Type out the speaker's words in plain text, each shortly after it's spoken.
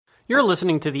You're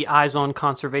listening to the Eyes on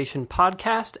Conservation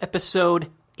podcast, episode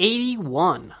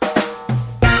 81.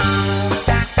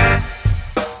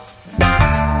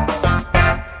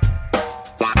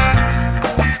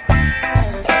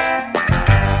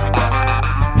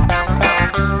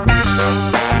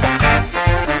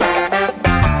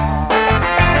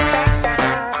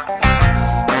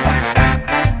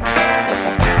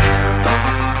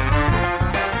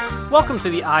 Welcome to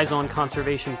the Eyes on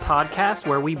Conservation podcast,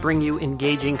 where we bring you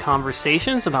engaging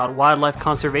conversations about wildlife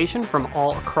conservation from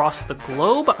all across the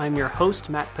globe. I'm your host,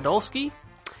 Matt Podolsky.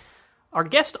 Our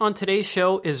guest on today's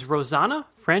show is Rosanna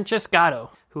Francescato,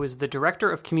 who is the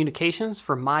Director of Communications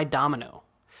for MyDomino.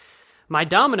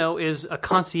 MyDomino is a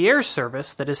concierge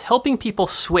service that is helping people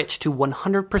switch to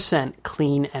 100%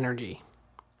 clean energy.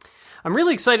 I'm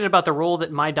really excited about the role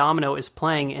that MyDomino is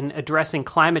playing in addressing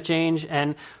climate change,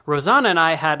 and Rosanna and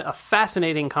I had a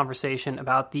fascinating conversation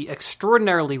about the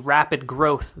extraordinarily rapid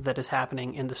growth that is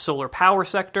happening in the solar power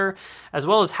sector, as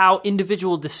well as how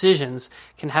individual decisions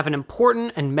can have an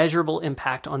important and measurable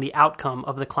impact on the outcome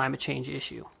of the climate change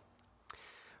issue.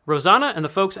 Rosanna and the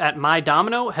folks at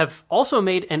MyDomino have also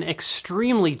made an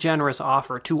extremely generous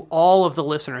offer to all of the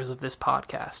listeners of this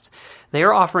podcast. They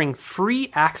are offering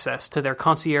free access to their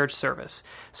concierge service,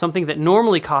 something that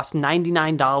normally costs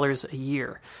 $99 a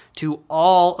year, to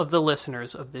all of the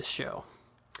listeners of this show.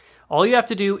 All you have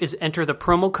to do is enter the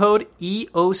promo code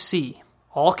EOC,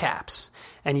 all caps,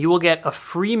 and you will get a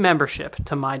free membership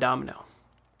to MyDomino.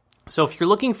 So if you're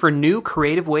looking for new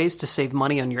creative ways to save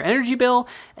money on your energy bill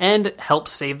and help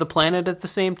save the planet at the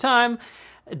same time,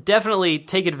 definitely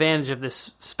take advantage of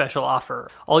this special offer.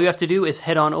 All you have to do is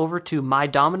head on over to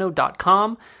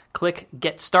mydomino.com, click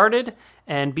Get Started,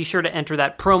 and be sure to enter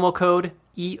that promo code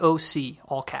EOC,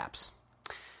 all caps.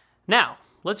 Now,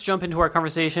 let's jump into our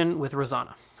conversation with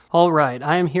Rosanna. All right,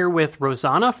 I am here with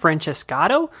Rosanna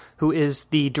Francescato, who is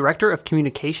the Director of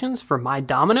Communications for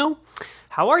MyDomino.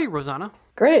 How are you, Rosanna?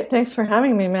 Great. Thanks for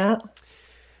having me, Matt.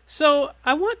 So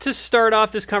I want to start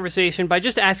off this conversation by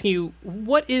just asking you,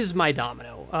 what is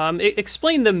MyDomino?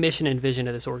 Explain the mission and vision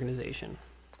of this organization.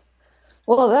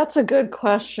 Well, that's a good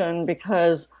question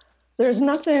because there's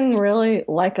nothing really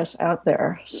like us out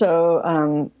there.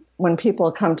 So when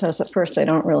people come to us at first, they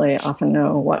don't really often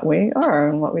know what we are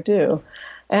and what we do.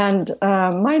 And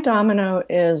MyDomino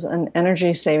is an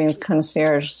energy savings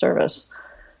concierge service.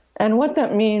 And what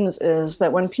that means is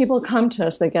that when people come to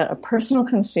us, they get a personal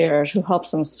concierge who helps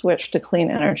them switch to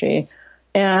clean energy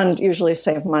and usually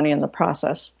save money in the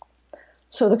process.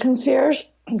 So the concierge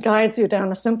guides you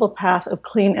down a simple path of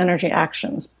clean energy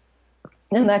actions.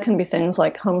 And that can be things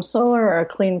like home solar or a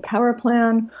clean power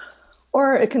plan,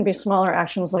 or it can be smaller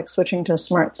actions like switching to a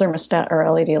smart thermostat or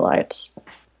LED lights.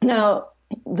 Now,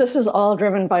 this is all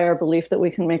driven by our belief that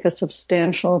we can make a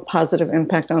substantial positive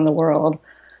impact on the world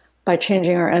by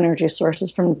changing our energy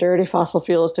sources from dirty fossil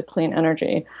fuels to clean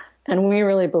energy. And we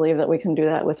really believe that we can do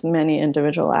that with many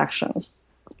individual actions.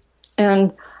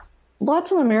 And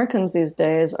lots of Americans these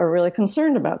days are really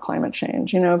concerned about climate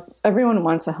change. You know, everyone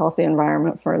wants a healthy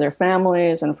environment for their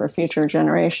families and for future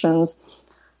generations.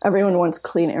 Everyone wants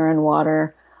clean air and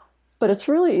water. But it's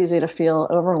really easy to feel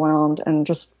overwhelmed and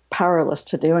just powerless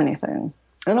to do anything.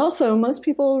 And also, most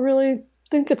people really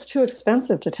think it's too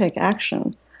expensive to take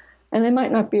action. And they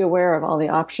might not be aware of all the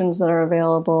options that are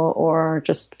available or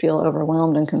just feel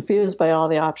overwhelmed and confused by all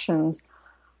the options.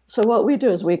 So what we do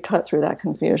is we cut through that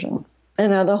confusion.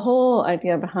 And the whole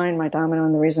idea behind MyDomino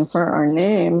and the reason for our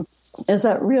name is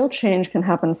that real change can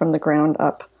happen from the ground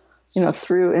up,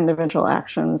 through individual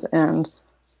actions. And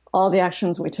all the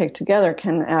actions we take together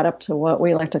can add up to what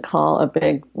we like to call a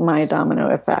big MyDomino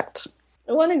effect.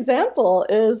 One example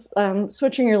is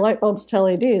switching your light bulbs to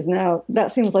LEDs. Now,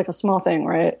 that seems like a small thing,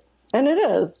 right? And it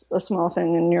is a small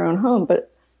thing in your own home,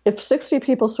 but if 60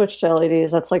 people switch to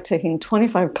LEDs, that's like taking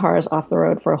 25 cars off the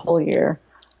road for a whole year.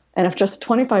 And if just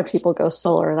 25 people go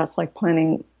solar, that's like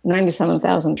planting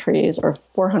 97,000 trees or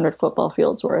 400 football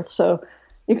fields worth. So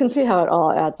you can see how it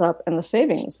all adds up, and the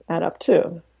savings add up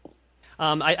too.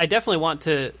 I definitely want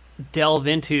to delve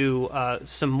into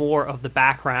some more of the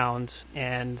background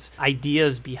and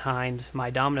ideas behind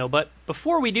MyDomino. But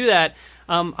before we do that,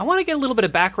 I want to get a little bit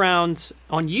of background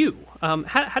on you.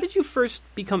 How did you first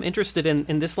become interested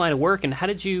in this line of work, and how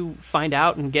did you find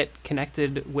out and get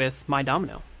connected with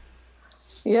MyDomino?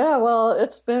 Yeah, well,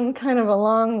 it's been kind of a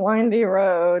long, windy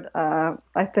road.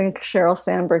 I think Sheryl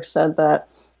Sandberg said that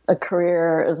a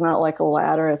career is not like a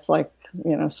ladder. It's like,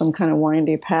 some kind of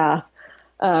windy path.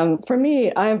 For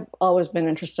me, I've always been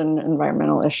interested in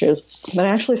environmental issues, but I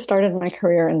actually started my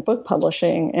career in book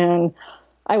publishing. And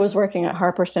I was working at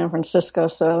Harper San Francisco,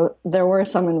 so there were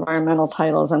some environmental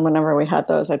titles, and whenever we had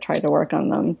those, I tried to work on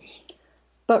them.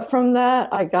 But from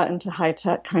that, I got into high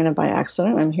tech kind of by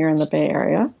accident. I'm here in the Bay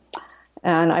Area.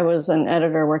 And I was an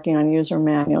editor working on user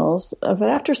manuals. But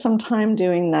after some time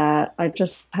doing that, I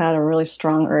just had a really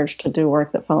strong urge to do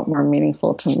work that felt more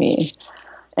meaningful to me.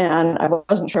 And I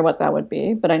wasn't sure what that would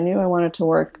be, but I knew I wanted to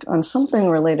work on something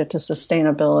related to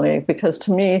sustainability because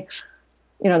to me,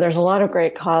 there's a lot of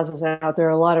great causes out there,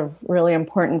 a lot of really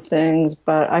important things,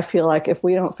 but I feel like if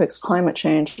we don't fix climate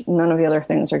change, none of the other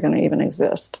things are going to even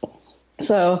exist.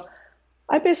 So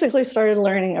I basically started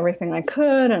learning everything I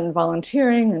could and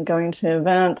volunteering and going to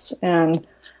events. And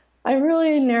I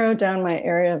really narrowed down my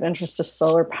area of interest to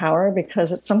solar power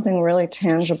because it's something really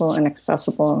tangible and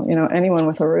accessible. Anyone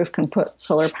with a roof can put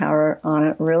solar power on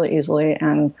it really easily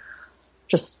and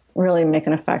just really make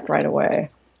an effect right away.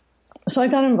 So I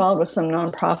got involved with some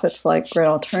nonprofits like Grid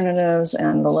Alternatives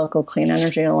and the local Clean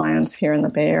Energy Alliance here in the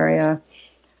Bay Area.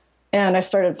 And I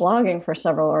started blogging for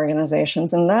several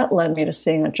organizations, and that led me to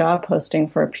seeing a job posting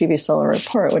for a PV Solar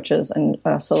Report, which is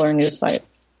a solar news site.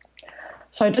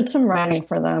 So I did some writing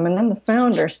for them, and then the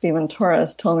founder, Stephen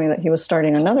Torres, told me that he was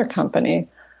starting another company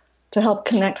to help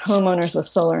connect homeowners with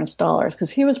solar installers, because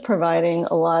he was providing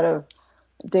a lot of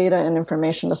data and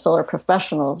information to solar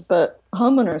professionals, but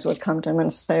homeowners would come to him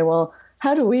and say, well,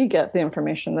 how do we get the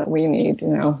information that we need?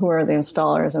 Who are the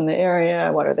installers in the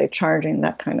area? What are they charging?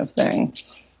 That kind of thing.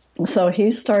 So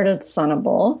he started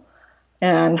Sunnable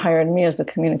and hired me as the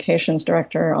communications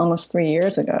director almost 3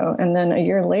 years ago. And then a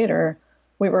year later,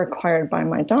 we were acquired by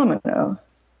MyDomino.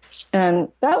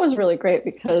 And that was really great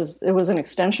because it was an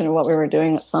extension of what we were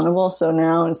doing at Sunnable. So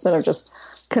now instead of just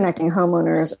connecting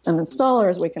homeowners and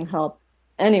installers, we can help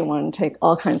anyone take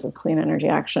all kinds of clean energy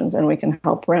actions, and we can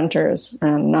help renters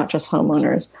and not just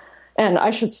homeowners. And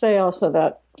I should say also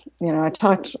that I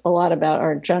talked a lot about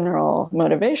our general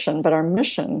motivation, but our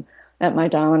mission at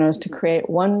MyDomino is to create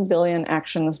 1 billion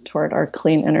actions toward our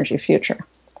clean energy future.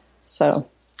 So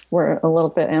we're a little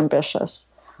bit ambitious.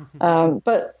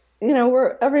 But,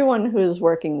 everyone who's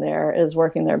working there is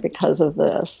working there because of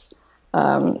this.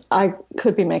 I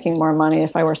could be making more money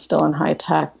if I were still in high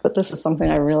tech, but this is something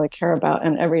I really care about.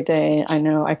 And every day I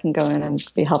know I can go in and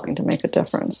be helping to make a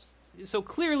difference. So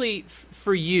clearly,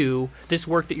 for you, this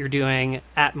work that you're doing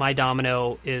at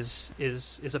MyDomino is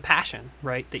a passion,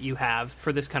 right, that you have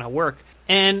for this kind of work.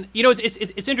 And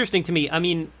it's interesting to me. I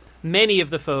mean, many of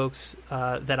the folks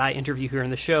that I interview here in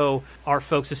the show are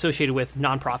folks associated with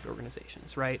nonprofit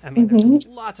organizations, right? I mean, there's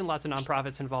lots and lots of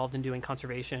nonprofits involved in doing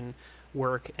conservation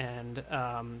work and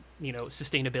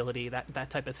sustainability, that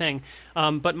type of thing.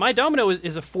 But MyDomino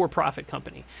is a for-profit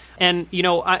company, and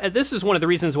this is one of the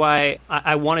reasons why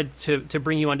I wanted to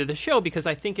bring you onto the show, because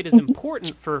I think it is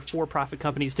important for for-profit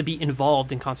companies to be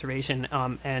involved in conservation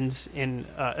and in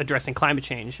addressing climate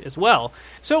change as well.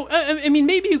 So, I mean,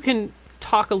 maybe you can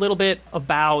talk a little bit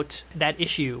about that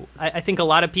issue. I think a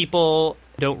lot of people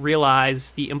don't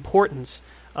realize the importance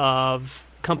of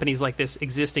companies like this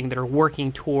existing that are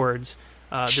working towards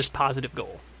this positive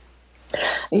goal.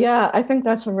 Yeah, I think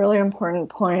that's a really important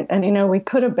point. And, we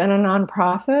could have been a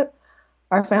nonprofit.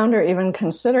 Our founder even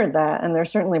considered that. And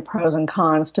there's certainly pros and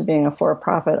cons to being a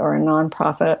for-profit or a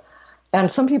nonprofit.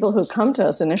 And some people who come to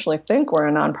us initially think we're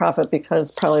a nonprofit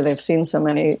because probably they've seen so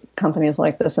many companies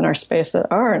like this in our space that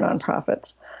are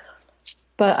nonprofits.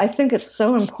 But I think it's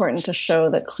so important to show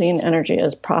that clean energy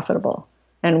is profitable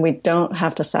and we don't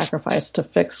have to sacrifice to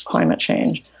fix climate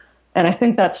change. And I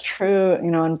think that's true,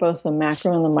 on both the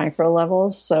macro and the micro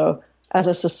levels. So as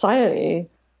a society,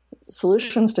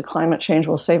 solutions to climate change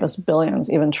will save us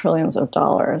billions, even trillions of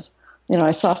dollars.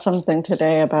 I saw something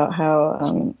today about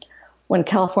how when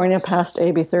California passed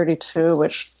AB 32,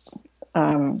 which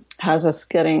has us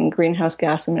getting greenhouse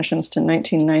gas emissions to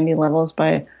 1990 levels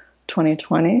by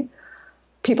 2020,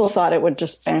 people thought it would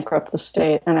just bankrupt the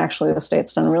state, and actually the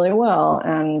state's done really well.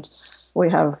 And we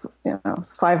have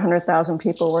 500,000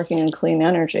 people working in clean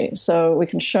energy. So we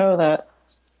can show that,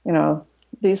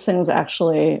 these things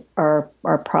actually are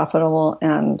profitable,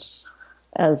 and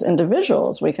as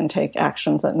individuals, we can take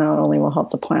actions that not only will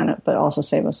help the planet, but also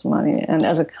save us money. And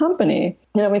as a company,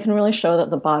 we can really show that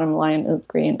the bottom line of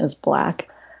green is black.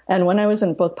 And when I was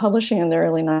in book publishing in the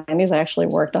early 90s, I actually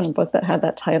worked on a book that had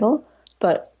that title.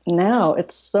 But now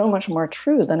it's so much more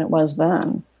true than it was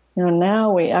then.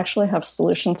 Now we actually have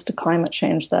solutions to climate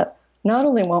change that not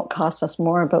only won't cost us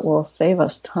more, but will save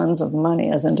us tons of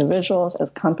money as individuals, as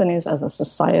companies, as a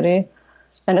society.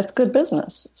 And it's good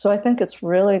business. So I think it's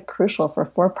really crucial for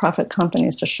for-profit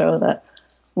companies to show that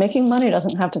making money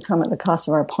doesn't have to come at the cost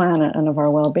of our planet and of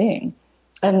our well-being.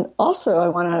 And also, I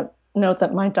want to note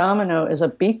that MyDomino is a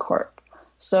B Corp.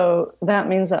 So that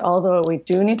means that although we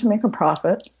do need to make a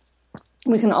profit,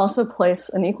 we can also place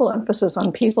an equal emphasis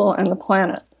on people and the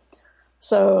planet.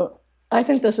 So I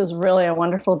think this is really a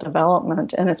wonderful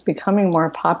development, and it's becoming more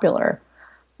popular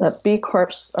that B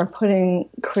Corps are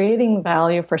creating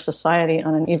value for society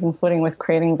on an even footing with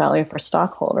creating value for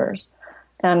stockholders,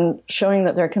 and showing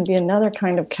that there can be another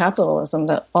kind of capitalism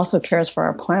that also cares for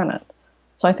our planet.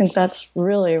 So I think that's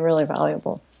really, really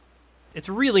valuable. It's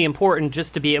really important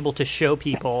just to be able to show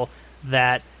people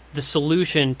that the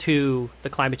solution to the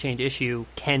climate change issue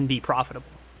can be profitable.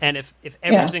 And if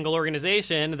every single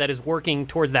organization that is working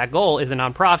towards that goal is a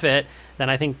nonprofit, then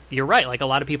I think you're right. Like, a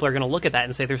lot of people are going to look at that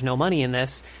and say there's no money in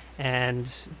this. And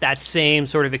that same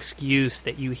sort of excuse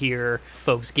that you hear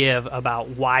folks give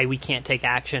about why we can't take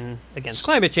action against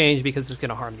climate change because it's going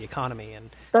to harm the economy.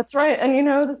 And that's right. And,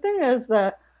 the thing is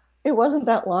that it wasn't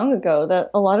that long ago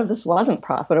that a lot of this wasn't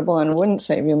profitable and wouldn't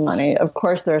save you money. Of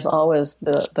course, there's always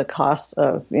the costs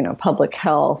of, public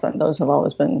health, and those have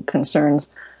always been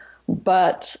concerns.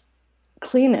 But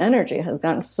clean energy has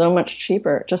gotten so much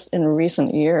cheaper just in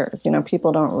recent years.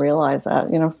 People don't realize that.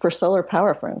 For solar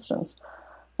power, for instance,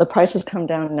 the price has come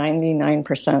down 99%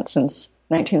 since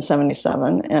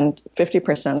 1977, and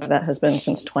 50% of that has been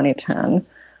since 2010.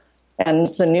 And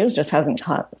the news just hasn't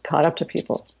caught up to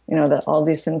people, that all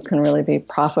these things can really be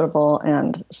profitable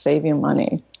and save you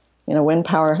money. Wind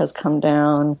power has come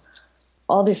down.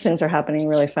 All these things are happening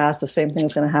really fast. The same thing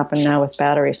is going to happen now with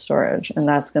battery storage, and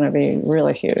that's going to be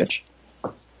really huge.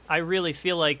 I really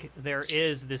feel like there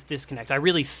is this disconnect. I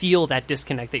really feel that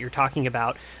disconnect that you're talking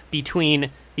about between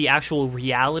the actual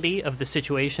reality of the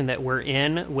situation that we're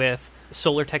in with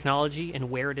solar technology and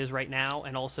where it is right now,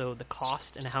 and also the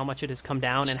cost and how much it has come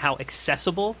down and how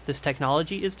accessible this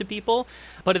technology is to people.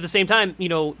 But at the same time,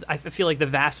 I feel like the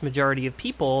vast majority of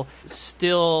people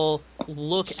still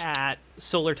look at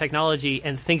solar technology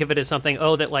and think of it as something,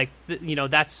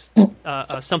 that's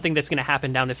something that's going to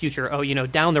happen down the future.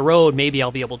 Down the road, maybe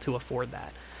I'll be able to afford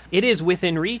that. It is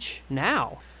within reach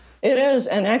now. It is.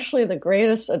 And actually, the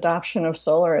greatest adoption of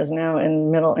solar is now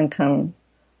in middle income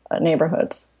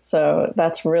neighborhoods. So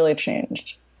that's really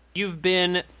changed. You've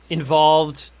been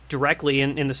involved directly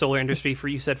in the solar industry for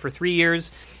 3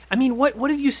 years. I mean, what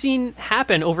have you seen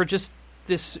happen over just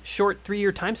this short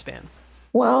 3-year time span?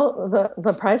 Well,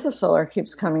 the price of solar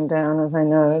keeps coming down, as I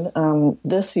noted.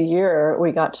 This year,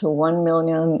 we got to 1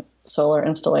 million solar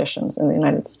installations in the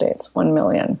United States, 1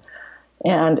 million.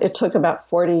 And it took about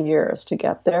 40 years to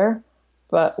get there,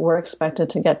 but we're expected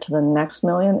to get to the next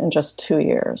million in just 2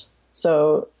 years.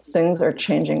 So things are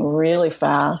changing really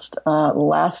fast.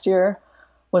 Last year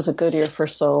was a good year for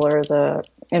solar. The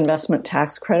investment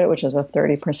tax credit, which is a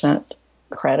 30%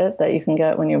 credit that you can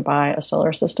get when you buy a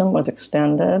solar system, was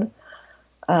extended.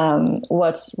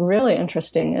 What's really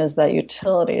interesting is that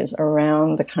utilities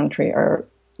around the country are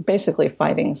basically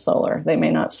fighting solar. They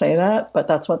may not say that, but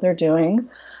that's what they're doing.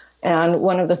 And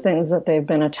one of the things that they've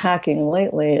been attacking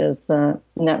lately is the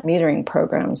net metering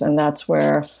programs. And that's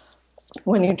where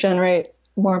when you generate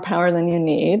more power than you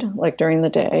need, like during the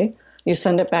day, you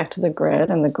send it back to the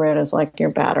grid, and the grid is like your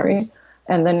battery.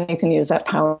 And then you can use that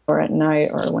power at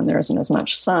night or when there isn't as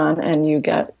much sun, and you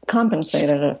get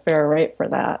compensated at a fair rate for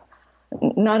that.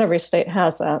 Not every state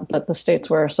has that, but the states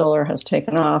where solar has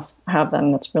taken off have that,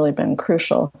 and that's really been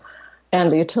crucial. And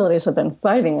the utilities have been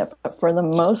fighting it, but for the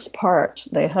most part,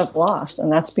 they have lost. And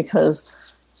that's because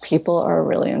people are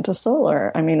really into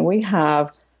solar. I mean, we have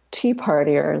tea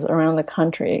partiers around the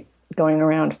country going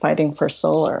around fighting for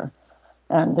solar.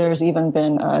 And there's even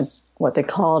been what they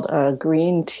called a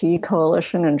green tea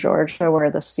coalition in Georgia, where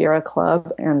the Sierra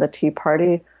Club and the Tea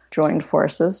Party joined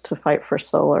forces to fight for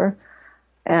solar.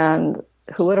 And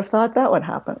who would have thought that would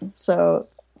happen? So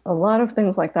a lot of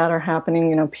things like that are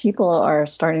happening. People are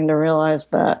starting to realize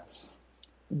that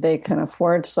they can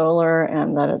afford solar,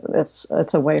 and that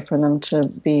it's a way for them to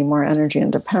be more energy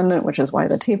independent, which is why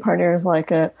the Tea Partiers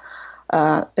like it.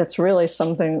 It's really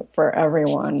something for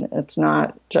everyone. It's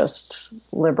not just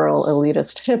liberal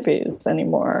elitist hippies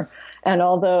anymore. And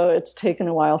although it's taken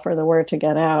a while for the word to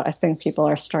get out, I think people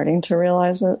are starting to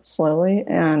realize it slowly,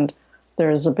 and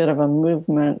there's a bit of a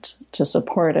movement to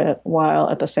support it, while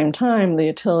at the same time the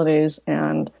utilities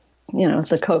and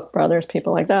the Koch brothers,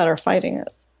 people like that, are fighting it.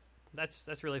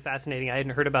 That's really fascinating. I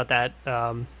hadn't heard about that.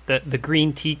 The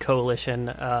Green Tea Coalition.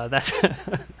 That's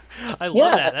I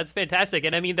love that. That's fantastic.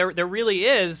 And I mean, there really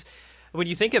is. When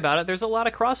you think about it, there's a lot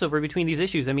of crossover between these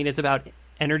issues. I mean, it's about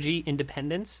energy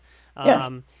independence.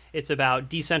 It's about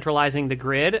decentralizing the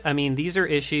grid. I mean, these are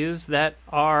issues that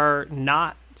are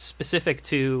not specific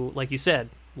to, like you said,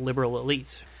 liberal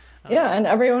elites. Yeah, and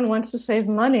everyone wants to save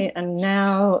money, and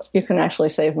now you can actually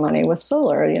save money with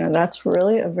solar. That's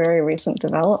really a very recent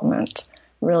development,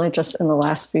 really just in the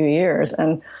last few years.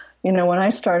 And, when I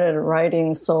started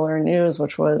writing solar news,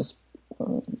 which was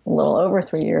a little over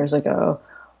 3 years ago,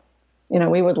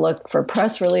 we would look for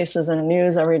press releases and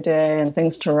news every day and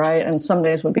things to write, and some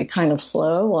days would be kind of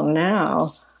slow. Well,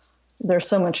 now there's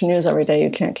so much news every day you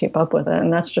can't keep up with it,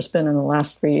 and that's just been in the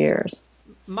last 3 years.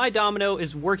 MyDomino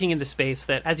is working in the space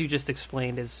that, as you just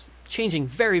explained, is changing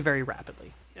very, very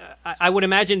rapidly. I would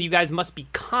imagine you guys must be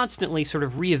constantly sort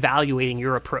of reevaluating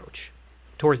your approach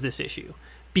towards this issue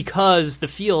because the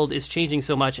field is changing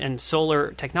so much and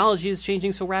solar technology is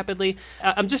changing so rapidly.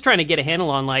 I'm just trying to get a handle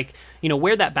on,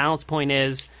 where that balance point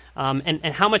is and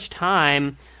how much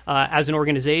time as an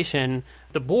organization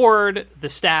the board, the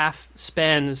staff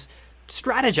spends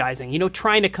strategizing,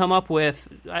 trying to come up with,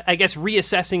 I guess,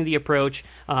 reassessing the approach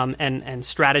and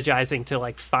strategizing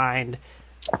to find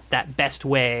that best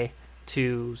way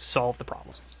to solve the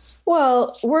problem.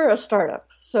 Well, we're a startup,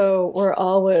 so we're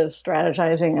always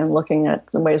strategizing and looking at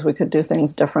the ways we could do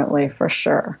things differently for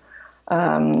sure.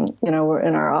 We're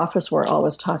in our office, we're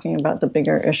always talking about the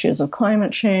bigger issues of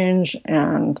climate change,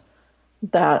 and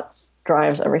that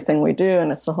drives everything we do,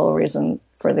 and it's the whole reason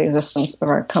for the existence of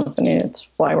our company. It's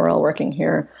why we're all working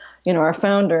here. Our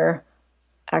founder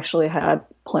actually had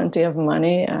plenty of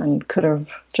money and could have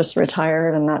just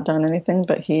retired and not done anything,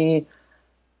 but he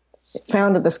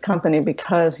founded this company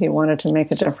because he wanted to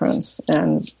make a difference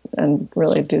and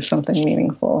really do something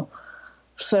meaningful.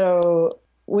 So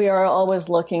we are always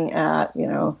looking at,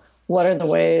 what are the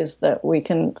ways that we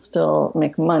can still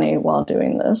make money while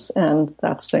doing this? And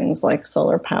that's things like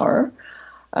solar power.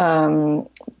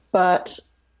 But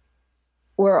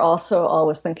we're also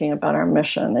always thinking about our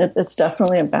mission. It's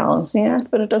definitely a balancing act,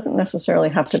 but it doesn't necessarily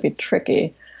have to be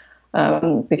tricky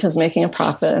because making a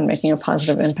profit and making a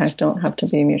positive impact don't have to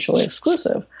be mutually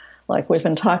exclusive, like we've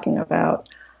been talking about.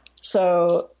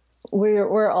 So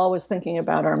we're always thinking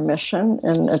about our mission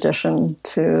in addition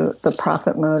to the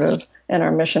profit motive, and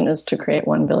our mission is to create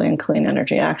 1 billion clean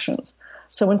energy actions.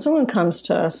 So when someone comes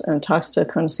to us and talks to a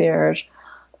concierge,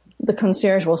 the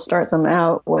concierge will start them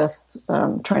out with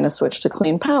trying to switch to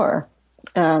clean power.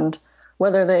 And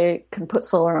whether they can put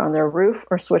solar on their roof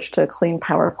or switch to a clean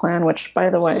power plan, which, by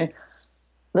the way,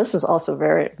 this is also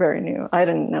very, very new. I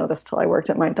didn't know this till I worked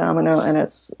at MyDomino, and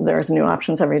there's new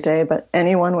options every day. But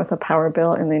anyone with a power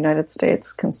bill in the United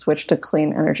States can switch to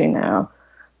clean energy now.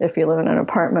 If you live in an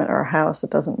apartment or a house, it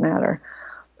doesn't matter.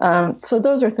 So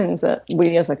those are things that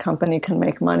we as a company can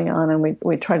make money on, and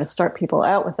we try to start people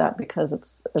out with that because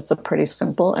it's a pretty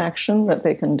simple action that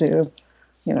they can do,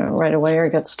 right away or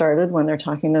get started when they're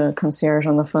talking to a concierge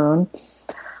on the phone.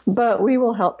 But we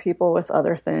will help people with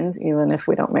other things, even if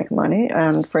we don't make money.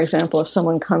 And for example, if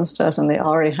someone comes to us and they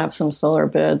already have some solar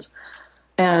bids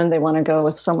and they want to go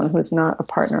with someone who's not a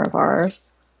partner of ours,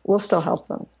 we'll still help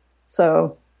them.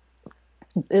 So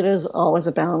it is always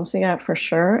a balancing act for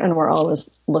sure, and we're always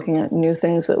looking at new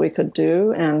things that we could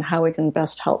do and how we can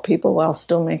best help people while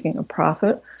still making a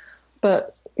profit.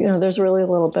 But, there's really a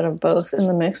little bit of both in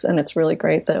the mix, and it's really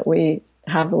great that we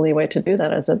have the leeway to do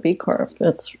that as a B Corp.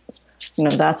 It's,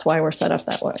 that's why we're set up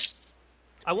that way.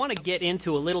 I want to get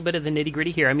into a little bit of the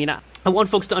nitty-gritty here. I mean, I want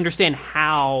folks to understand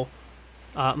how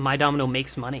MyDomino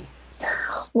makes money.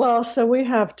 Well, so we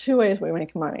have two ways we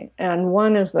make money. And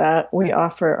one is that we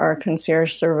offer our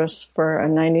concierge service for a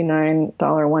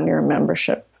 $99 one-year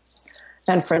membership.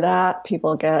 And for that,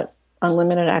 people get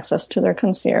unlimited access to their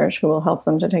concierge who will help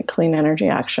them to take clean energy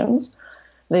actions.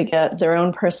 They get their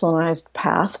own personalized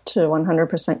path to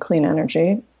 100% clean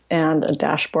energy and a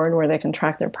dashboard where they can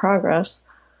track their progress.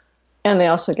 And they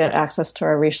also get access to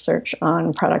our research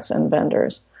on products and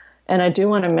vendors. And I do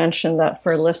want to mention that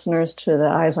for listeners to the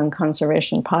Eyes on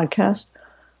Conservation podcast,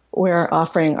 we're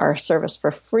offering our service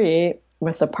for free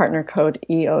with the partner code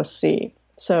EOC.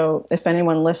 So if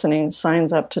anyone listening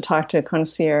signs up to talk to a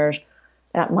concierge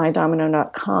at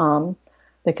mydomino.com,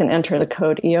 they can enter the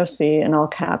code EOC in all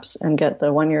caps and get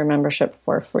the one-year membership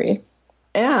for free.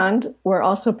 And we're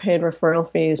also paid referral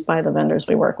fees by the vendors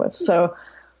we work with. So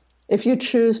if you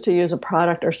choose to use a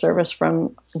product or service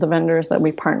from the vendors that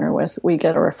we partner with, we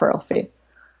get a referral fee.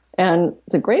 And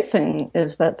the great thing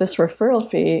is that this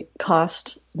referral fee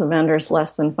costs the vendors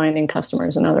less than finding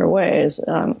customers in other ways.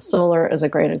 Solar is a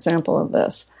great example of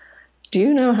this. Do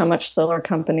you know how much solar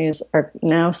companies are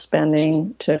now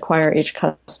spending to acquire each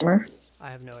customer?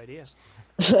 I have no idea.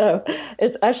 So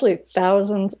it's actually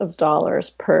thousands of dollars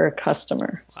per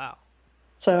customer. Wow.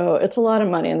 So it's a lot of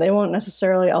money, and they won't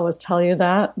necessarily always tell you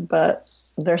that, but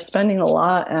they're spending a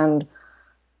lot. And,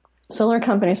 solar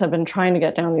companies have been trying to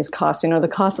get down these costs. The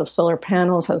cost of solar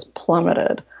panels has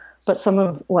plummeted, but some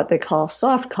of what they call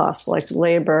soft costs, like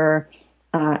labor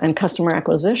and customer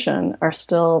acquisition, are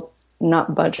still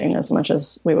not budging as much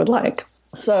as we would like.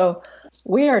 So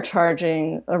we are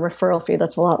charging a referral fee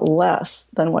that's a lot less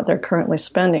than what they're currently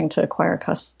spending to acquire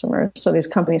customers. So these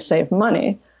companies save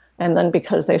money. And then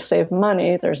because they save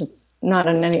money, there's not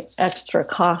any extra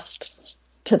cost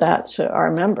to that to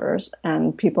our members.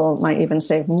 And people might even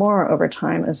save more over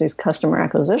time as these customer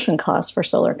acquisition costs for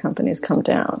solar companies come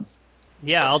down.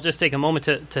 Yeah, I'll just take a moment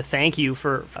to thank you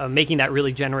for making that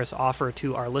really generous offer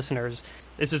to our listeners.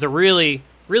 This is a really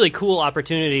cool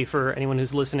opportunity for anyone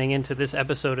who's listening into this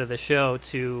episode of the show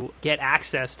to get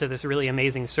access to this really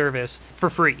amazing service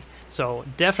for free. So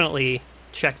definitely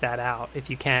check that out if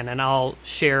you can, and I'll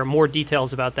share more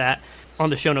details about that on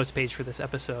the show notes page for this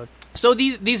episode. So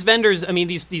these vendors, I mean,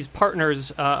 these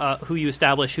partners who you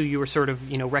establish, who you were sort of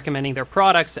recommending their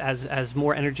products as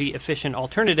more energy efficient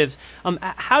alternatives.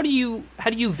 How do you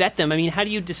vet them? I mean, how do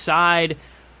you decide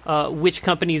which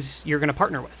companies you're going to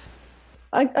partner with?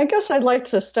 I guess I'd like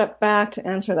to step back to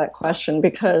answer that question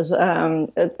because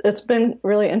it's been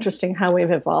really interesting how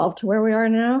we've evolved to where we are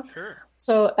now. Sure.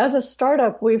 So as a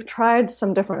startup, we've tried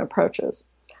some different approaches.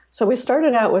 So we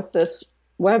started out with this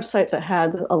website that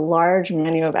had a large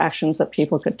menu of actions that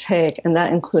people could take, and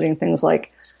that including things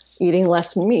like eating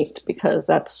less meat, because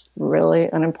that's really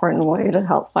an important way to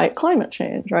help fight climate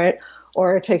change, right?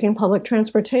 Or taking public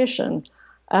transportation.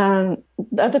 At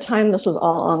the time, this was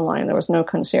all online. There was no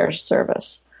concierge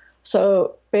service.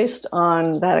 So based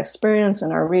on that experience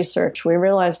and our research, we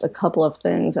realized a couple of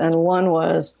things. And one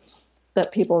was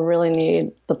that people really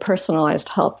need the personalized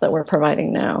help that we're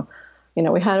providing now.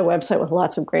 We had a website with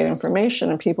lots of great information,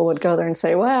 and people would go there and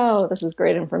say, wow, this is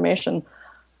great information.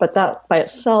 But that by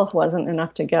itself wasn't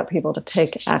enough to get people to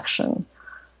take action.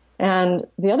 And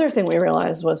the other thing we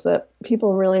realized was that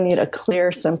people really need a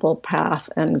clear, simple path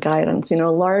and guidance. A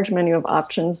large menu of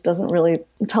options doesn't really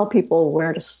tell people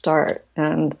where to start.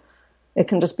 And it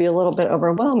can just be a little bit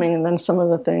overwhelming. And then some of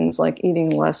the things like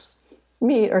eating less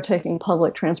meat or taking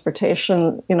public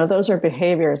transportation, those are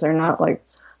behaviors. They're not like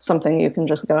something you can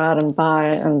just go out and buy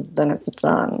and then it's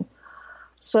done.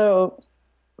 So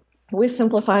we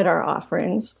simplified our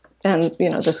offerings. And,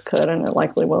 this could and it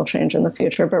likely will change in the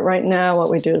future. But right now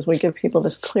what we do is we give people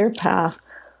this clear path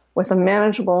with a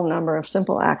manageable number of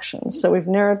simple actions. So we've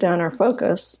narrowed down our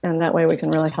focus, and that way we can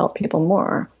really help people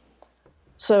more.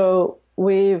 So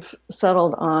we've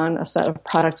settled on a set of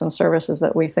products and services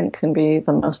that we think can be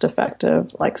the most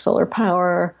effective, like solar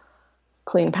power,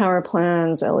 clean power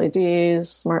plans, LEDs,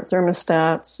 smart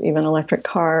thermostats, even electric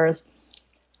cars.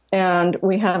 And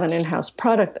we have an in-house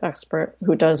product expert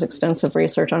who does extensive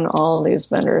research on all these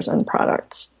vendors and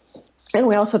products. And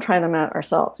we also try them out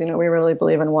ourselves. We really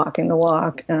believe in walking the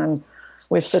walk. And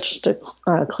we've switched to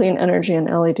clean energy and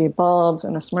LED bulbs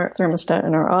and a smart thermostat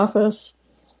in our office.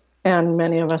 And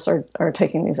many of us are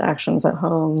taking these actions at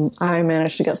home. I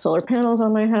managed to get solar panels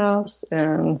on my house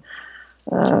and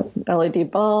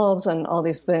LED bulbs and all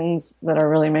these things that are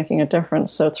really making a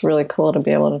difference. So it's really cool to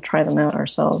be able to try them out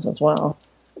ourselves as well.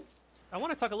 I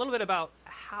want to talk a little bit about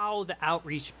how the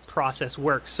outreach process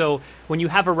works. So when you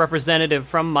have a representative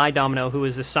from MyDomino who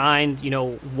is assigned,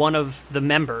 one of the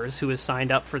members who is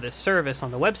signed up for this service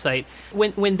on the website,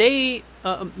 when they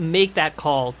make that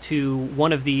call to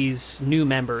one of these new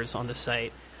members on the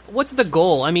site, what's the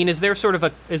goal? I mean, is there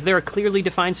a clearly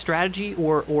defined strategy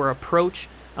or approach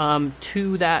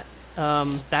to that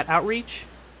outreach?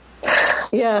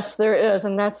 Yes, there is,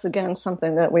 and that's again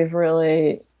something that we've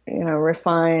really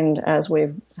refined as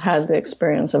we've had the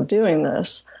experience of doing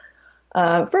this.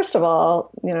 First of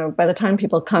all, by the time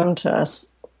people come to us,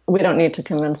 we don't need to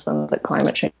convince them that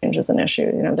climate change is an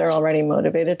issue. They're already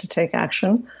motivated to take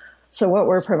action. So what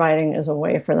we're providing is a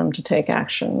way for them to take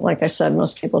action. Like I said,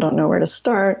 most people don't know where to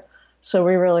start. So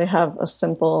we really have a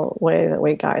simple way that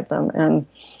we guide them.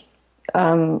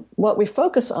 And what we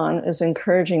focus on is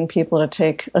encouraging people to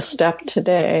take a step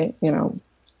today,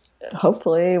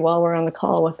 hopefully while we're on the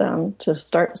call with them, to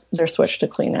start their switch to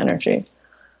clean energy.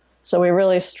 So we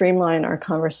really streamline our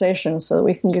conversation so that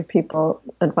we can give people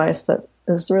advice that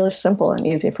is really simple and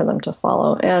easy for them to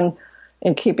follow. And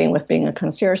in keeping with being a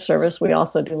concierge service, we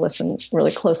also do listen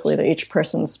really closely to each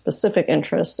person's specific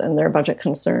interests and their budget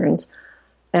concerns,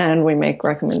 and we make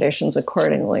recommendations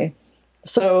accordingly.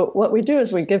 So what we do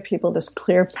is we give people this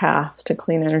clear path to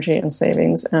clean energy and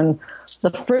savings. And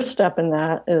the first step in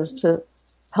that is to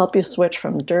help you switch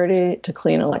from dirty to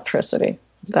clean electricity.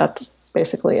 That's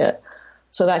basically it.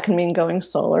 So that can mean going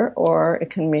solar, or it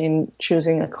can mean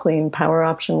choosing a clean power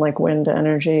option like wind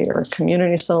energy or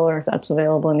community solar if that's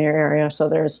available in your area. So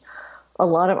there's a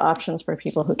lot of options for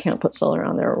people who can't put solar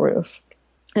on their roof.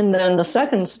 And then the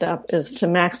second step is to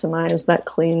maximize that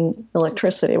clean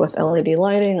electricity with LED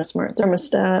lighting, a smart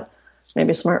thermostat,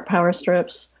 maybe smart power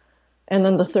strips. And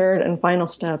then the third and final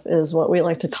step is what we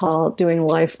like to call doing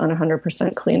life on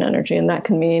 100% clean energy. And that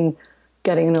can mean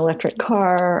getting an electric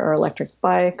car or electric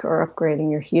bike or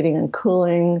upgrading your heating and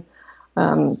cooling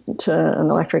to an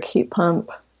electric heat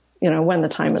pump, when the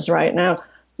time is right. Now,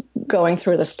 going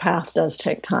through this path does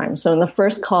take time. So in the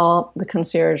first call, the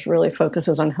concierge really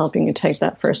focuses on helping you take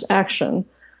that first action.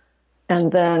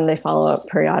 And then they follow up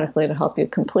periodically to help you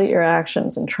complete your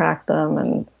actions and track them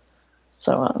and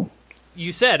so on.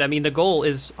 You said, the goal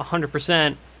is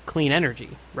 100% clean energy,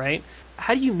 right?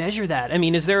 How do you measure that?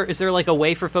 Is there like a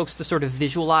way for folks to sort of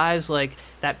visualize like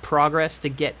that progress to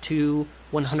get to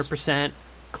 100%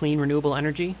 clean renewable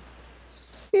energy?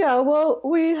 Yeah, well,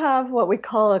 we have what we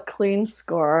call a clean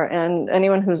score, and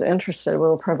anyone who's interested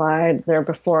will provide their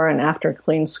before and after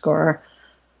clean score.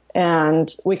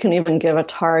 And we can even give a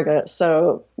target.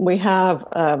 So we have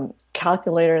a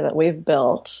calculator that we've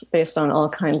built based on all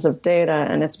kinds of data,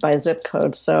 and it's by zip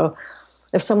code. So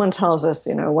if someone tells us,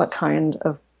 what kind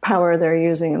of power they're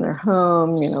using in their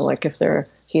home, like if their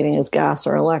heating is gas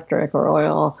or electric or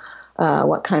oil,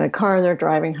 what kind of car they're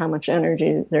driving, how much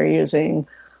energy they're using,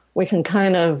 we can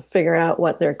kind of figure out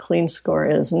what their clean score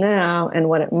is now and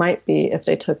what it might be if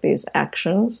they took these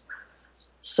actions.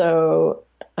 So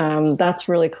that's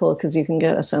really cool because you can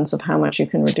get a sense of how much you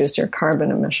can reduce your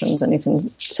carbon emissions and you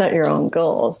can set your own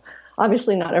goals.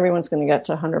 Obviously, not everyone's going to get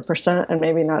to 100%, and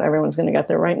maybe not everyone's going to get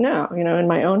there right now. In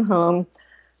my own home,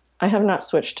 I have not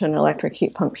switched to an electric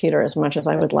heat pump heater as much as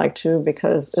I would like to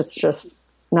because it's just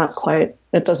not quite,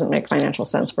 it doesn't make financial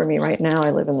sense for me right now.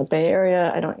 I live in the Bay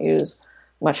Area. I don't use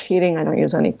much heating. I don't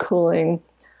use any cooling.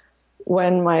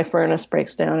 When my furnace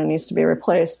breaks down and needs to be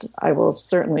replaced, I will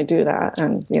certainly do that.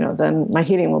 And, then my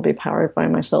heating will be powered by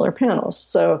my solar panels.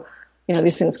 So,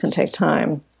 these things can take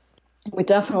time. We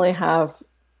definitely have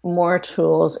more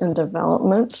tools in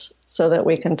development so that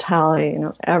we can tally,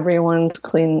 everyone's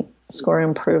clean score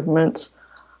improvements,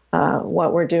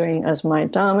 what we're doing as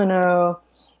MyDomino.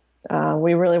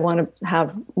 We really want to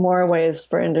have more ways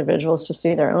for individuals to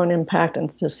see their own impact and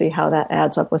to see how that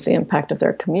adds up with the impact of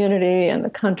their community and the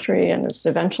country and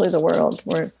eventually the world.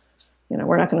 We're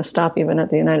not going to stop even at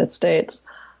the United States.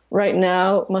 Right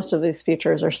now, most of these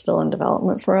features are still in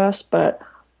development for us, but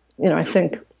I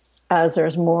think as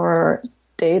there's more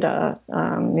data,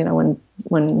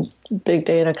 when big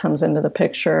data comes into the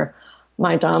picture,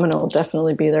 MyDomino will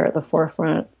definitely be there at the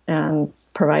forefront and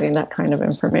providing that kind of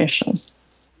information.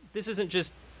 This isn't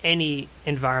just any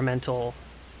environmental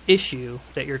issue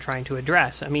that you're trying to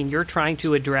address. You're trying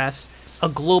to address a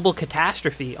global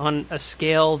catastrophe on a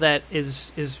scale that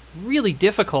is really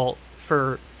difficult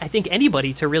for, I think,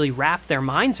 anybody to really wrap their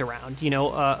minds around,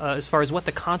 as far as what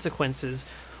the consequences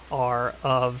are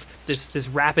of this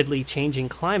rapidly changing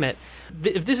climate.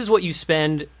 If this is what you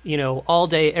spend, all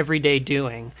day, every day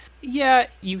doing, yeah,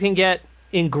 you can get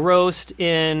engrossed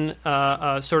in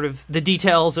sort of the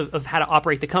details of how to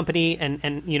operate the company and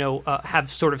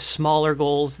have sort of smaller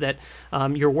goals that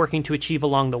you're working to achieve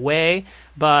along the way.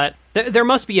 But there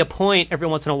must be a point every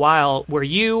once in a while where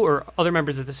you or other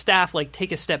members of the staff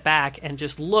take a step back and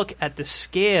just look at the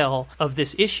scale of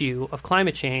this issue of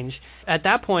climate change. At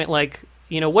that point,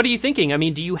 what are you thinking?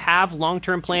 Do you have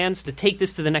long-term plans to take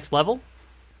this to the next level?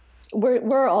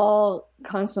 We're all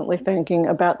constantly thinking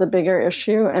about the bigger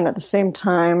issue and at the same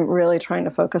time really trying to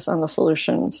focus on the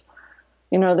solutions.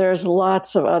 There's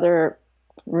lots of other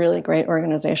really great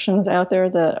organizations out there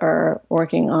that are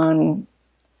working on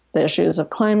the issues of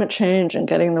climate change and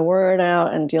getting the word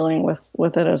out and dealing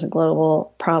with it as a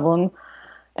global problem.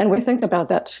 And we think about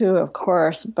that too, of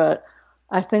course, but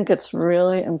I think it's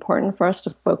really important for us to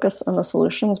focus on the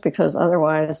solutions because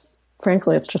otherwise,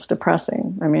 frankly, it's just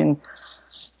depressing.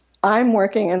 I'm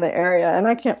working in the area and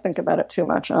I can't think about it too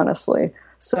much, honestly.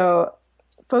 So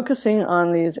focusing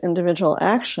on these individual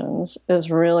actions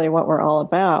is really what we're all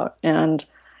about. And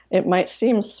it might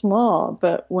seem small,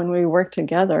 but when we work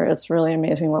together, it's really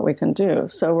amazing what we can do.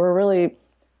 So we're really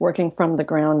working from the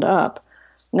ground up.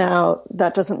 Now,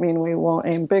 that doesn't mean we won't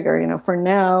aim bigger. For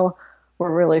now,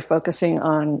 we're really focusing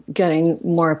on getting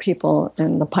more people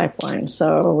in the pipeline.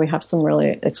 So we have some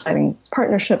really exciting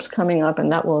partnerships coming up,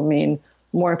 and that will mean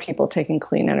more people taking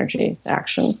clean energy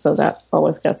actions. So that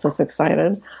always gets us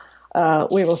excited.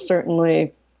 We will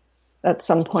certainly at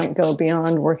some point go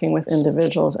beyond working with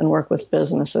individuals and work with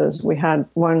businesses. We had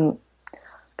one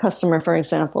customer, for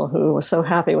example, who was so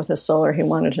happy with his solar, he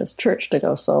wanted his church to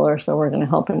go solar, so we're going to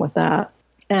help him with that.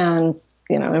 And,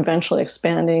 eventually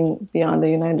expanding beyond the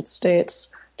United States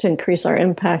to increase our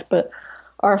impact. But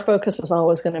our focus is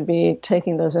always going to be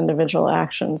taking those individual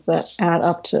actions that add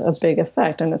up to a big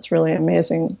effect. And it's really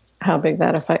amazing how big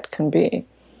that effect can be.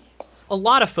 A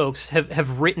lot of folks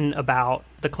have written about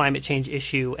the climate change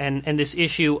issue and this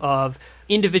issue of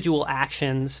individual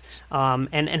actions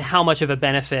and how much of a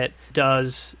benefit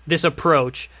does this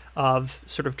approach of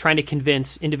sort of trying to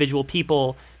convince individual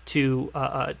people to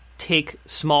take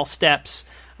small steps,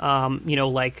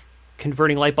 like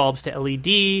converting light bulbs to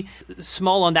LED,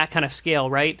 small on that kind of scale,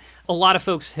 right? A lot of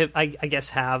folks have, I guess,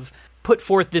 have put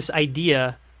forth this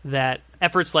idea that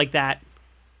efforts like that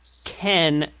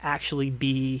can actually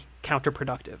be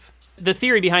counterproductive. The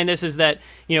theory behind this is that,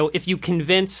 if you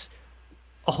convince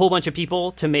a whole bunch of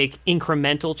people to make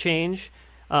incremental change,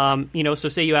 so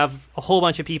say you have a whole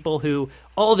bunch of people who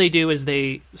all they do is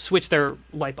they switch their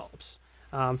light bulbs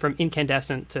from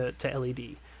incandescent to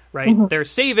LED, right? Mm-hmm. They're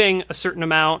saving a certain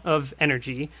amount of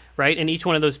energy, right? And each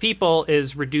one of those people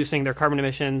is reducing their carbon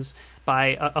emissions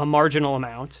by a marginal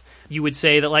amount. You would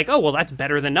say that that's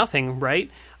better than nothing, right?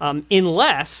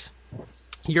 Unless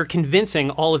you're convincing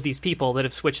all of these people that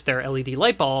have switched their LED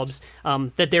light bulbs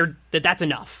that's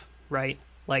enough, right?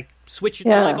 Like switch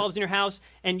your light bulbs in your house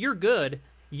and you're good.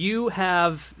 You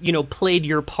have, played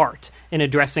your part in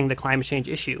addressing the climate change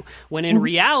issue. When in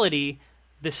reality,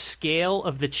 the scale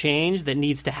of the change that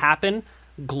needs to happen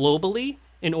globally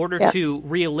in order to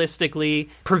realistically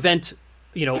prevent,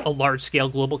 a large-scale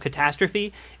global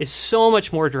catastrophe is so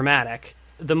much more dramatic.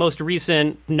 The most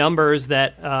recent numbers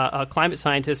that climate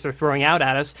scientists are throwing out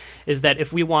at us is that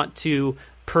if we want to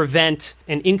prevent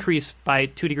an increase by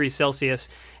 2 degrees Celsius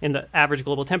in the average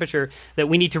global temperature, that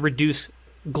we need to reduce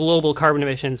global carbon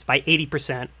emissions by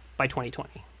 80% by 2020.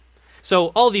 So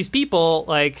all these people,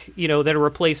 that are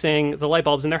replacing the light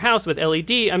bulbs in their house with LED,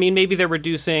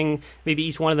 maybe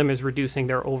each one of them is reducing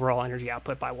their overall energy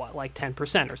output by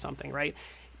 10% or something, right?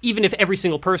 Even if every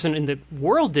single person in the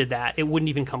world did that, it wouldn't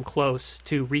even come close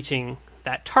to reaching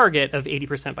that target of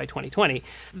 80% by 2020.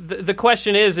 The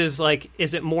question is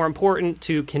it more important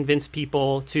to convince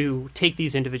people to take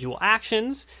these individual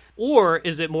actions, or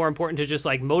is it more important to just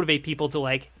motivate people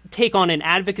to take on an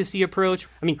advocacy approach?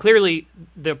 Clearly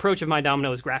the approach of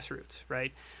MyDomino is grassroots,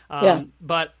 right?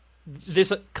 But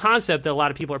this concept that a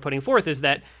lot of people are putting forth is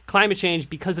that climate change,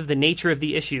 because of the nature of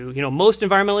the issue, most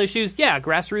environmental issues,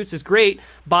 grassroots is great,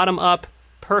 bottom up,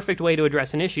 perfect way to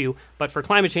address an issue. But for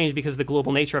climate change, because of the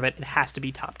global nature of it, it has to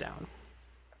be top down.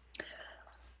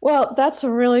 Well, that's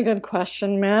a really good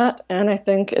question, Matt. And I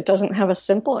think it doesn't have a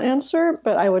simple answer,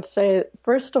 but I would say,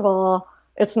 first of all,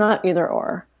 it's not either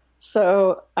or.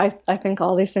 So I think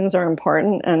all these things are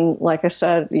important. And like I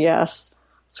said, yes,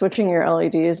 switching your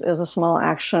LEDs is a small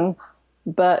action,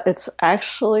 but it's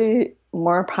actually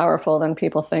more powerful than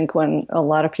people think when a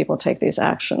lot of people take these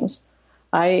actions.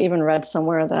 I even read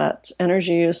somewhere that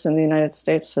energy use in the United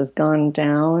States has gone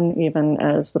down even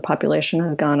as the population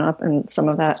has gone up, and some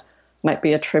of that might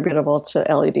be attributable to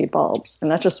LED bulbs.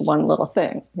 And that's just one little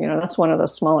thing. That's one of the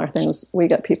smaller things we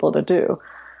get people to do.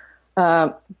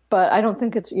 But I don't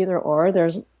think it's either or.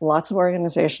 There's lots of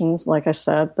organizations, like I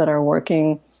said, that are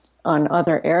working on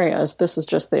other areas. This is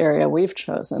just the area we've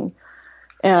chosen.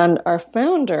 And our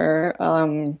founder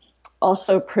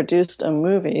also produced a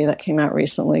movie that came out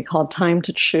recently called Time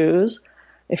to Choose.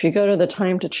 If you go to the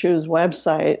Time to Choose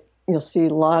website, you'll see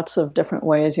lots of different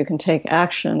ways you can take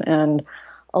action. And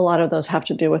a lot of those have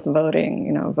to do with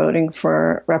voting, voting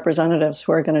for representatives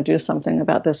who are going to do something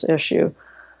about this issue.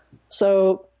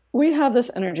 So we have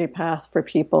this energy path for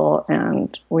people,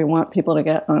 and we want people to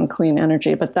get on clean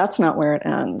energy, but that's not where it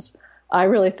ends. I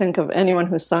really think of anyone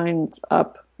who signs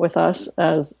up with us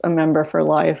as a member for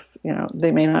life.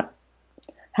 They may not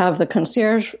have the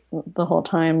concierge the whole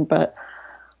time, but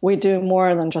we do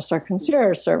more than just our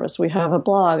concierge service. We have a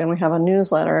blog and we have a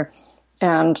newsletter.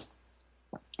 And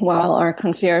while our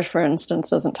concierge, for instance,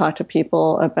 doesn't talk to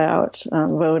people about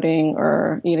voting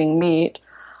or eating meat,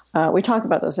 we talk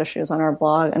about those issues on our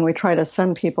blog, and we try to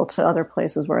send people to other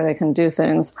places where they can do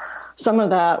things. Some of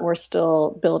that we're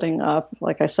still building up.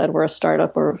 Like I said, we're a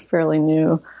startup, we're fairly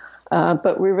new.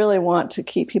 But we really want to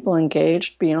keep people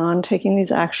engaged beyond taking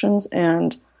these actions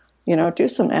and, do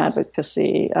some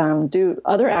advocacy, do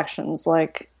other actions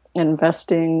like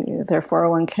investing their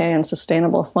 401k in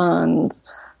sustainable funds,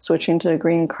 switching to a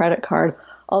green credit card.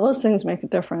 All those things make a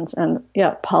difference. And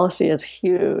policy is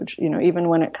huge, even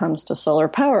when it comes to solar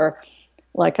power.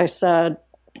 Like I said,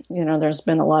 there's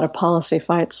been a lot of policy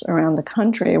fights around the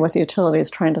country with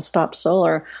utilities trying to stop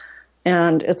solar.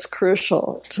 And it's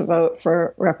crucial to vote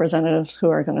for representatives who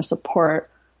are going to support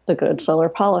the good solar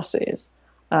policies.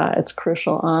 It's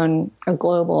crucial on a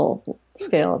global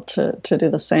scale to do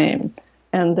the same.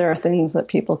 And there are things that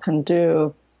people can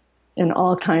do in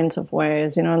all kinds of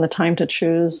ways. You know, in the Time to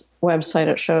Choose website,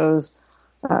 it shows,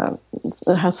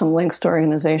 it has some links to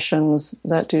organizations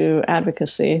that do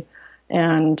advocacy,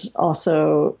 and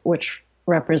also which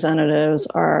representatives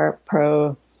are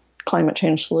pro climate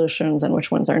change solutions and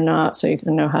which ones are not, so you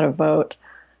can know how to vote.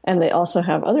 And they also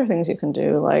have other things you can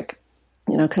do, like,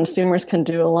 you know, consumers can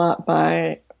do a lot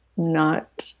by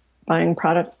not buying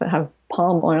products that have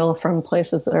palm oil from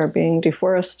places that are being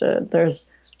deforested.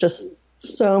 There's just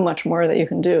so much more that you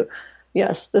can do.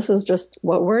 Yes, this is just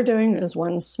what we're doing is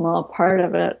one small part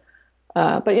of it.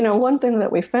 But, you know, one thing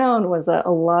that we found was that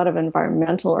a lot of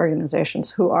environmental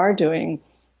organizations who are doing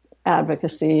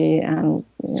advocacy and,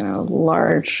 you know,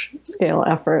 large scale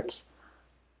efforts,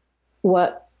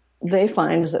 what they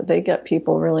find is that they get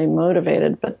people really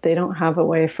motivated, but they don't have a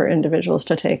way for individuals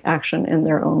to take action in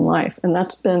their own life. And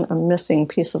that's been a missing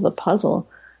piece of the puzzle.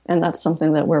 And that's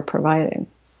something that we're providing.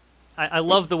 I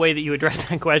love the way that you address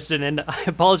that question, and I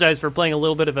apologize for playing a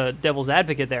little bit of a devil's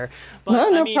advocate there. But,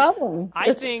 no problem.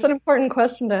 It's an important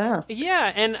question to ask.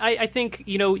 Yeah, and I think,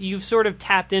 you know, you've sort of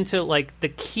tapped into, like, the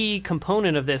key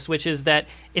component of this, which is that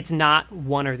it's not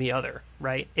one or the other,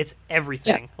 right? It's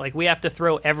everything. Yeah. Like, we have to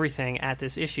throw everything at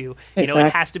this issue. Exactly. You know,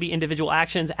 it has to be individual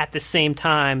actions at the same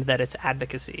time that it's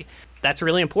advocacy. That's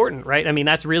really important, right? I mean,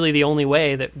 that's really the only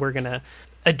way that we're going to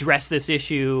address this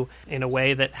issue in a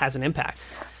way that has an impact.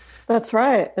 That's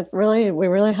right. We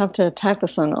really have to attack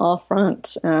this on all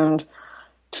fronts. And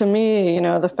to me, you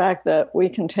know, the fact that we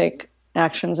can take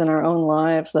actions in our own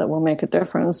lives that will make a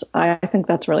difference, I think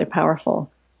that's really powerful.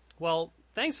 Well,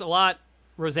 thanks a lot,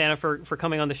 Rosanna, for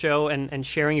coming on the show and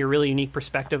sharing your really unique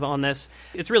perspective on this.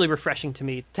 It's really refreshing to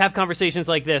me to have conversations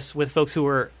like this with folks who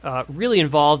are really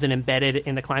involved and embedded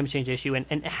in the climate change issue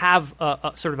and have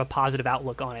a sort of a positive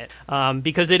outlook on it.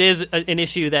 Because it is an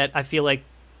issue that I feel like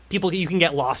you can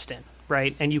get lost in,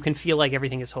 right? And you can feel like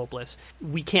everything is hopeless.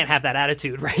 We can't have that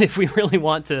attitude, right? If we really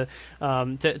want to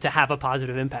have a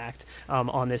positive impact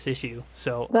on this issue.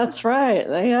 So that's right.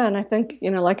 Yeah, and I think,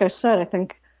 you know, like I said, I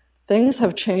think things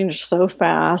have changed so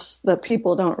fast that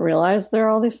people don't realize there are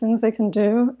all these things they can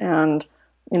do. And,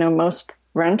 you know, most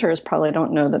renters probably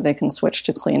don't know that they can switch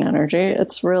to clean energy.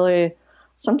 It's really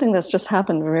something that's just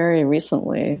happened very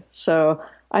recently. So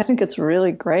I think it's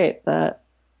really great that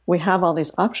we have all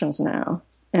these options now,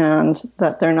 and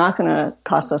that they're not going to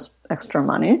cost us extra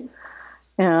money,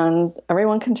 and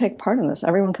everyone can take part in this.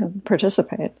 Everyone can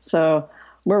participate. So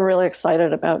we're really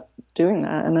excited about doing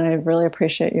that, and I really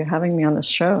appreciate you having me on this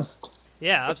show.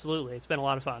 Yeah, absolutely. It's been a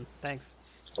lot of fun. Thanks.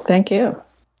 Thank you.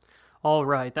 All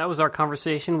right. That was our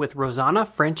conversation with Rosanna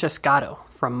Francescato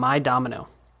from MyDomino.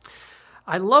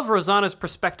 I love Rosanna's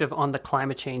perspective on the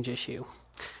climate change issue.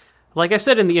 Like I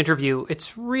said in the interview,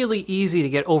 it's really easy to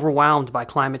get overwhelmed by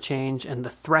climate change and the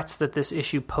threats that this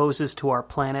issue poses to our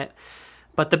planet.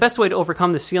 But the best way to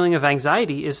overcome this feeling of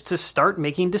anxiety is to start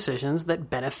making decisions that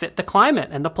benefit the climate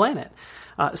and the planet.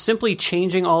 Simply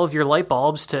changing all of your light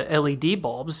bulbs to LED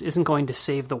bulbs isn't going to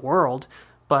save the world,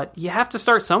 but you have to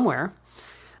start somewhere.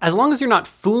 As long as you're not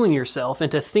fooling yourself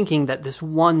into thinking that this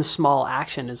one small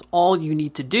action is all you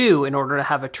need to do in order to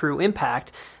have a true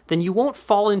impact, then you won't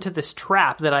fall into this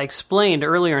trap that I explained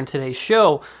earlier in today's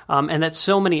show, and that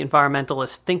so many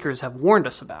environmentalist thinkers have warned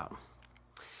us about.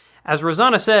 As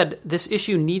Rosanna said, this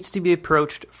issue needs to be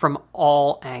approached from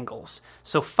all angles.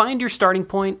 So find your starting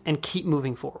point and keep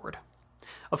moving forward.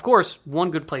 Of course, one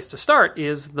good place to start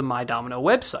is the MyDomino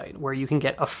website, where you can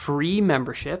get a free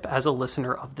membership as a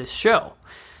listener of this show.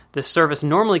 This service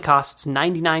normally costs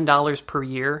 $99 per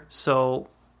year, so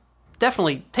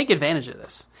definitely take advantage of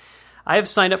this. I have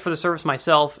signed up for the service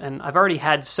myself, and I've already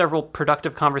had several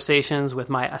productive conversations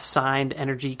with my assigned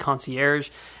energy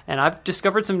concierge, and I've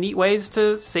discovered some neat ways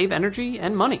to save energy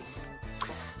and money.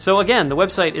 So again, the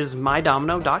website is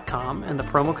mydomino.com, and the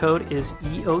promo code is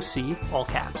EOC, all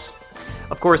caps.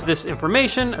 Of course, this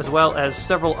information, as well as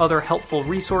several other helpful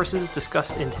resources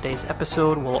discussed in today's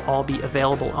episode, will all be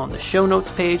available on the show notes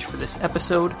page for this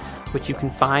episode, which you can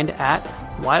find at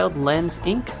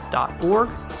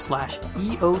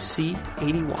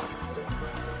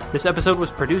wildlensinc.org/EOC81. This episode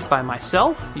was produced by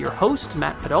myself, your host,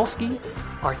 Matt Podolsky.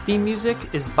 Our theme music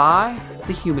is by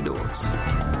The Humidors.